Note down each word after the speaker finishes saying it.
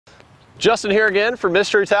Justin here again for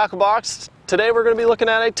Mystery Tackle Box. Today we're going to be looking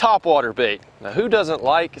at a topwater bait. Now who doesn't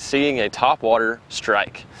like seeing a topwater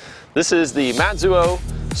strike? This is the Matsuo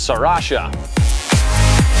Sarasha.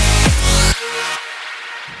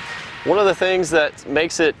 One of the things that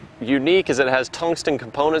makes it unique is that it has tungsten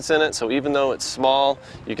components in it, so even though it's small,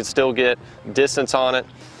 you can still get distance on it.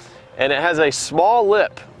 And it has a small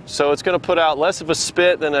lip, so it's going to put out less of a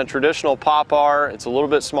spit than a traditional pop-ar. It's a little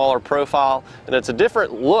bit smaller profile, and it's a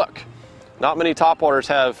different look. Not many topwaters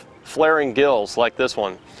have flaring gills like this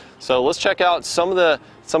one. So let's check out some of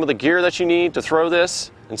the gear that you need to throw this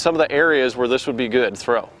and some of the areas where this would be good to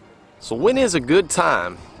throw. So when is a good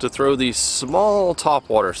time to throw these small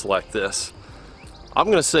topwaters like this? I'm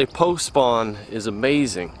going to say post-spawn is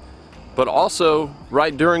amazing, but also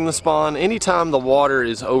right during the spawn, anytime the water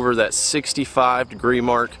is over that 65-degree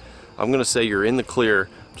mark, I'm going to say you're in the clear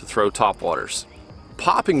to throw topwaters.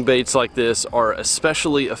 Popping baits like this are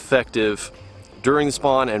especially effective during the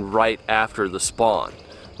spawn and right after the spawn.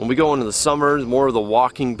 When we go into the summer, more of the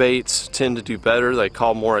walking baits tend to do better. They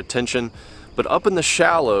call more attention. But up in the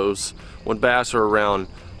shallows, when bass are around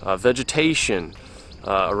vegetation,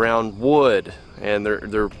 around wood, and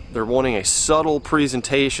they're wanting a subtle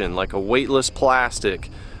presentation like a weightless plastic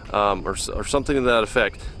or something to that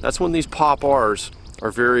effect, that's when these pop-ars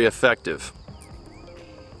are very effective.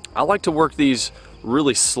 I like to work these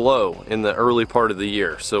really slow in the early part of the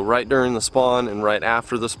year, so right during the spawn and right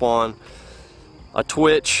after the spawn. A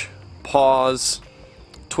twitch, pause,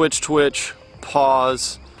 twitch, twitch,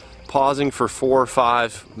 pause, pausing for 4 or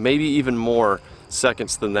 5, maybe even more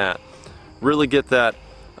seconds than that. Really get that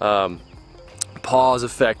pause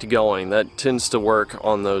effect going. That tends to work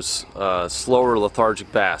on those slower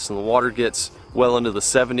lethargic bass. And the water gets well into the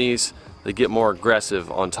 70s, they get more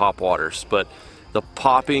aggressive on topwaters. But the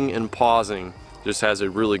popping and pausing just has a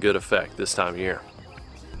really good effect this time of year.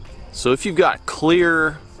 So if you've got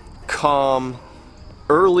clear, calm,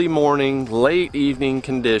 early morning, late evening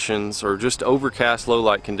conditions, or just overcast low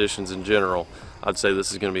light conditions in general, I'd say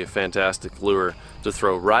this is going to be a fantastic lure to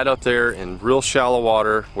throw right up there in real shallow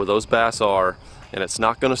water where those bass are, and it's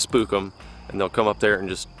not going to spook them, and they'll come up there and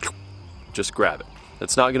just grab it.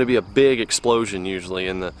 It's not going to be a big explosion usually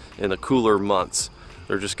in the cooler months.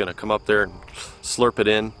 They're just going to come up there and slurp it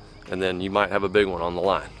in, and then you might have a big one on the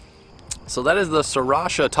line. So that is the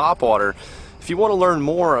Sarasha topwater. If you want to learn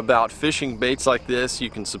more about fishing baits like this, you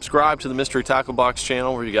can subscribe to the Mystery Tackle Box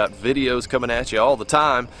channel where you got videos coming at you all the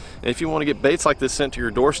time. And if you want to get baits like this sent to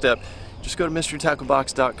your doorstep, just go to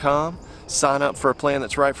mysterytacklebox.com, sign up for a plan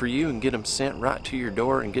that's right for you, and get them sent right to your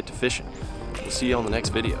door and get to fishing. We'll see you on the next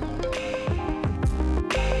video.